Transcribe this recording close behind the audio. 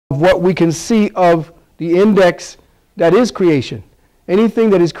what we can see of the index that is creation. Anything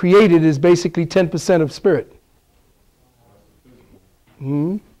that is created is basically 10% of spirit.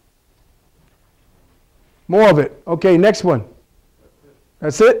 More of it. Okay, next one.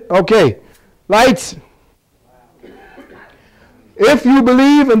 That's it? Okay. Lights. If you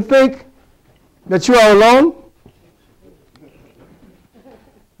believe and think that you are alone,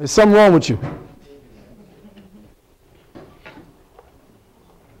 there's something wrong with you.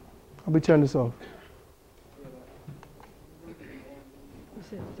 I'll be turning this off.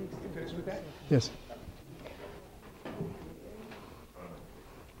 Yes.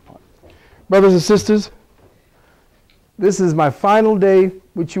 Brothers and sisters, this is my final day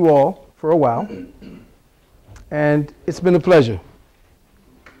with you all for a while, and it's been a pleasure.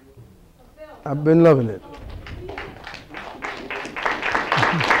 I've been loving it.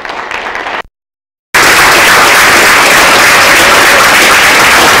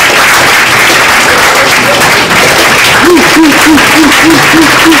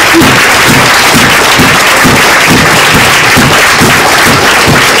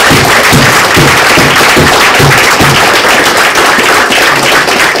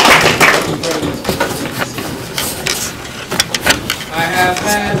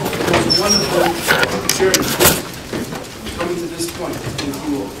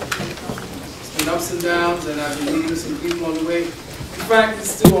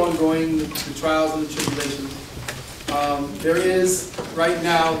 There is right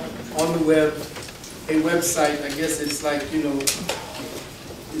now on the web a website. I guess it's like, you know,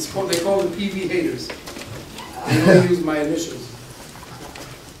 they call it PV haters. They don't use my initials,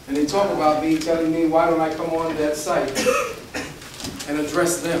 and they talk about me, telling me why don't I come on that site and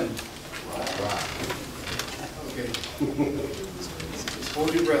address them. Okay, just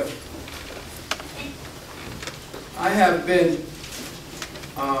hold your breath. I have been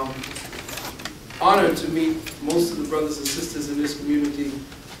honored to meet most of the brothers and sisters in this community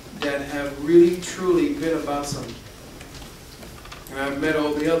that have really, truly been about something. And I've met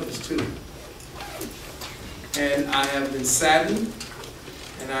all the others too. And I have been saddened,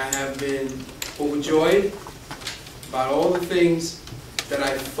 and I have been overjoyed about all the things that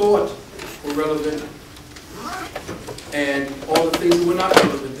I thought were relevant and all the things that were not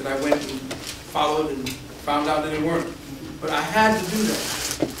relevant that I went and followed and found out that they weren't. But I had to do that.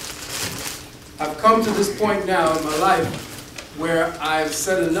 I've come to this point now in my life where I've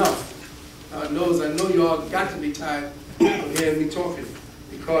said enough. I know you all got to be tired of hearing me talking,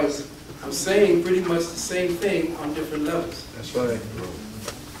 because I'm saying pretty much the same thing on different levels. That's right.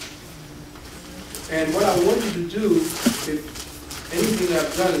 And what I want you to do, if anything that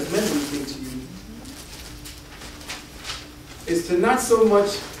I've done has meant anything to you, is to not so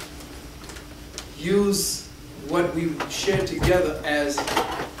much use what we share together as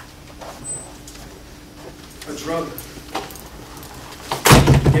a drug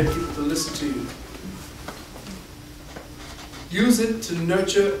to get people to listen to you. Use it to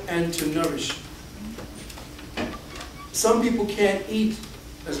nurture and to nourish. Some people can't eat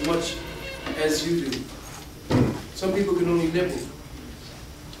as much as you do. Some people can only nibble.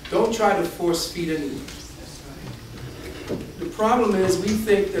 Don't try to force feed anyone. The problem is we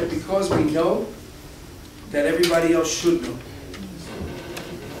think that because we know, that everybody else should know.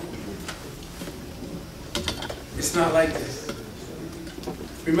 It's not like this.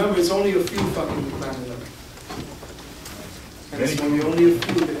 Remember, it's only a few fucking on the planet Earth. And it's only a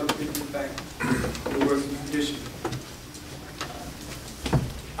few that help people back in the working condition.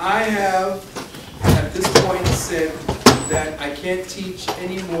 I have, at this point, said that I can't teach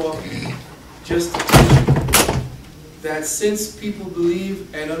anymore just to teach. That since people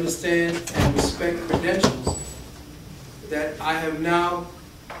believe and understand and respect credentials, that I have now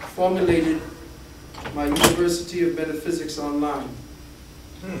formulated my University of Metaphysics online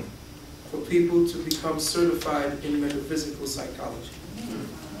for people to become certified in metaphysical psychology.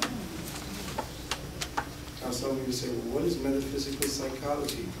 Now some of you say, well, what is metaphysical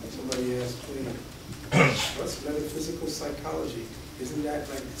psychology? Somebody asked me, what's metaphysical psychology? Isn't that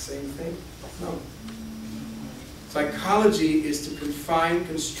like the same thing? No. Psychology is to confine,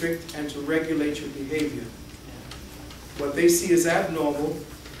 constrict, and to regulate your behavior. What they see as abnormal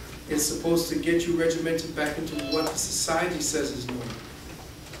is supposed to get you regimented back into what the society says is normal.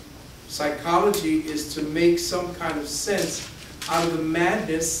 Psychology is to make some kind of sense out of the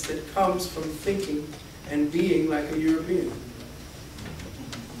madness that comes from thinking and being like a European.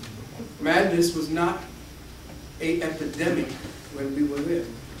 Madness was not an epidemic when we were there,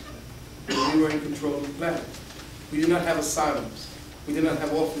 when we were in control of the planet. We did not have asylums. We did not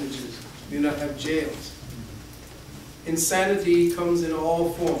have orphanages. We did not have jails. insanity comes in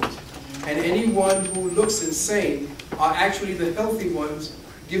all forms. And anyone who looks insane are actually the healthy ones,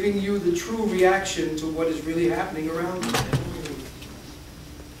 giving you the true reaction to what is really happening around you.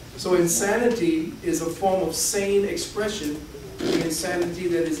 So insanity is a form of sane expression of the insanity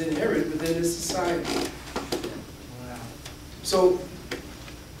that is inherent within this society. So,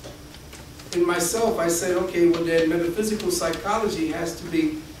 in myself, I said, okay, well then metaphysical psychology has to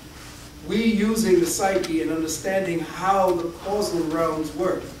be we using the psyche and understanding how the causal realms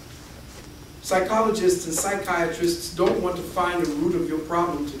work. Psychologists and psychiatrists don't want to find the root of your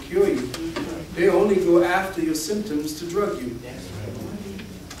problem to cure you. They only go after your symptoms to drug you.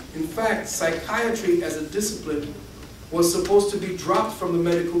 In fact, psychiatry as a discipline was supposed to be dropped from the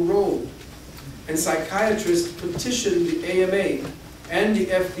medical roll. And psychiatrists petitioned the AMA and the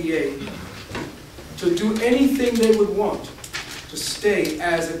FDA to do anything they would want to stay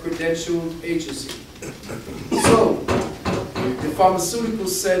as a credentialed agency. So, the pharmaceuticals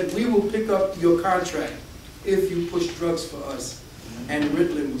said, we will pick up your contract if you push drugs for us. And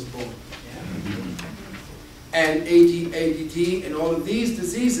Ritalin was born. And ADD and all of these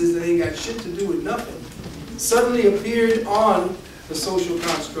diseases that ain't got shit to do with nothing suddenly appeared on the social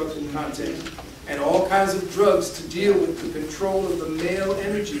construct and content. And all kinds of drugs to deal with the control of the male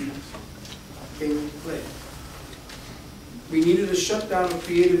energy came into play. We needed a shutdown of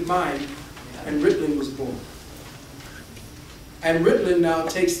creative mind, and Ritalin was born. And Ritalin now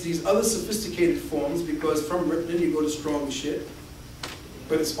takes these other sophisticated forms, because from Ritalin you go to stronger shit.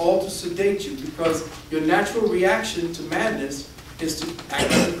 But it's all to sedate you, because your natural reaction to madness is to act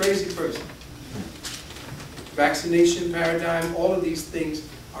like a crazy person. Vaccination paradigm, all of these things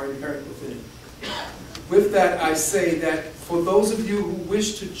are inherent within it. With that, I say that for those of you who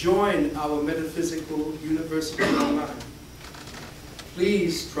wish to join our metaphysical university online,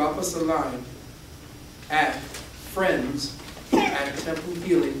 please drop us a line at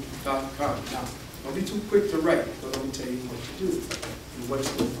friends@templehealing.com. Now, don't be too quick to write, but let me tell you what to do and what it's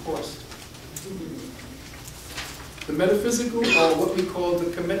going to cost. The metaphysical, or what we call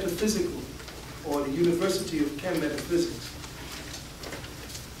the chemetaphysical, or the University of Chemetaphysics.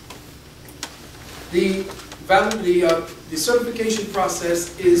 The certification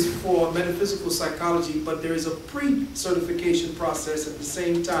process is for metaphysical psychology, but there is a pre-certification process at the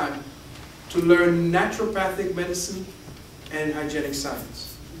same time to learn naturopathic medicine and hygienic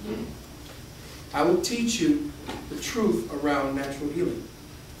science. I will teach you the truth around natural healing.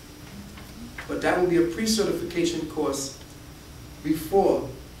 But that will be a pre-certification course before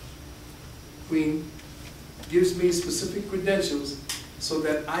Queen gives me specific credentials so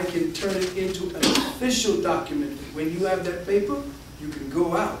that I can turn it into an official document. When you have that paper, you can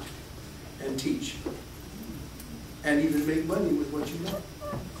go out and teach. And even make money with what you know.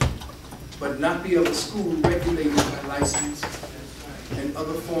 But not be of a school regulated by license and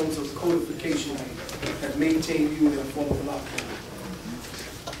other forms of codification that maintain you in a form of lockdown.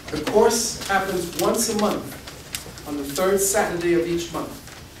 The course happens once a month on the third Saturday of each month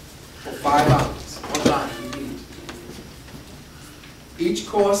for 5 hours online. Each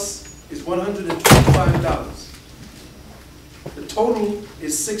course is $125. The total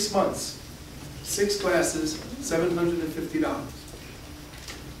is 6 months. 6 classes, $750.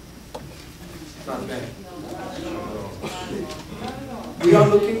 Not bad. We are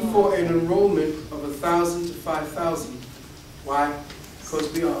looking for an enrollment of 1,000 to 5,000. Why?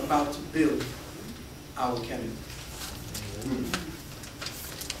 Because we are about to build our Canada.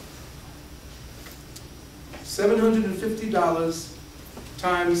 $750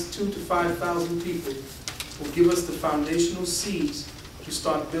 times 2,000 to 5,000 people will give us the foundational seeds to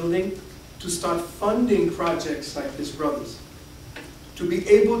start building, to start funding projects like this Brothers, to be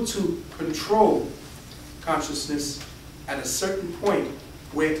able to control consciousness at a certain point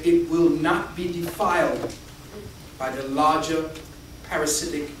where it will not be defiled by the larger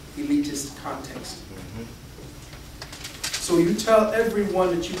parasitic elitist context. So you tell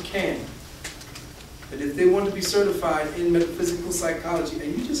everyone that you can that if they want to be certified in metaphysical psychology,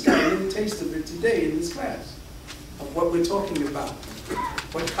 and you just got a little taste of it today in this class, of what we're talking about,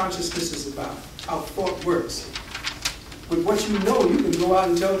 what consciousness is about, how thought works. With what you know, you can go out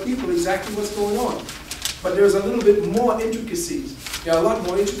and tell people exactly what's going on. But there's a little bit more intricacies. There are a lot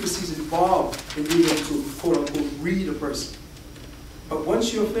more intricacies involved in being able to, quote unquote, read a person. But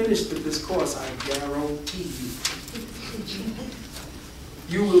once you're finished with this course, I guarantee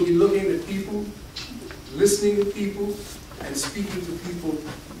you will be looking at people, listening to people, and speaking to people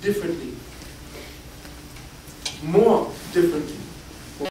differently. More differently.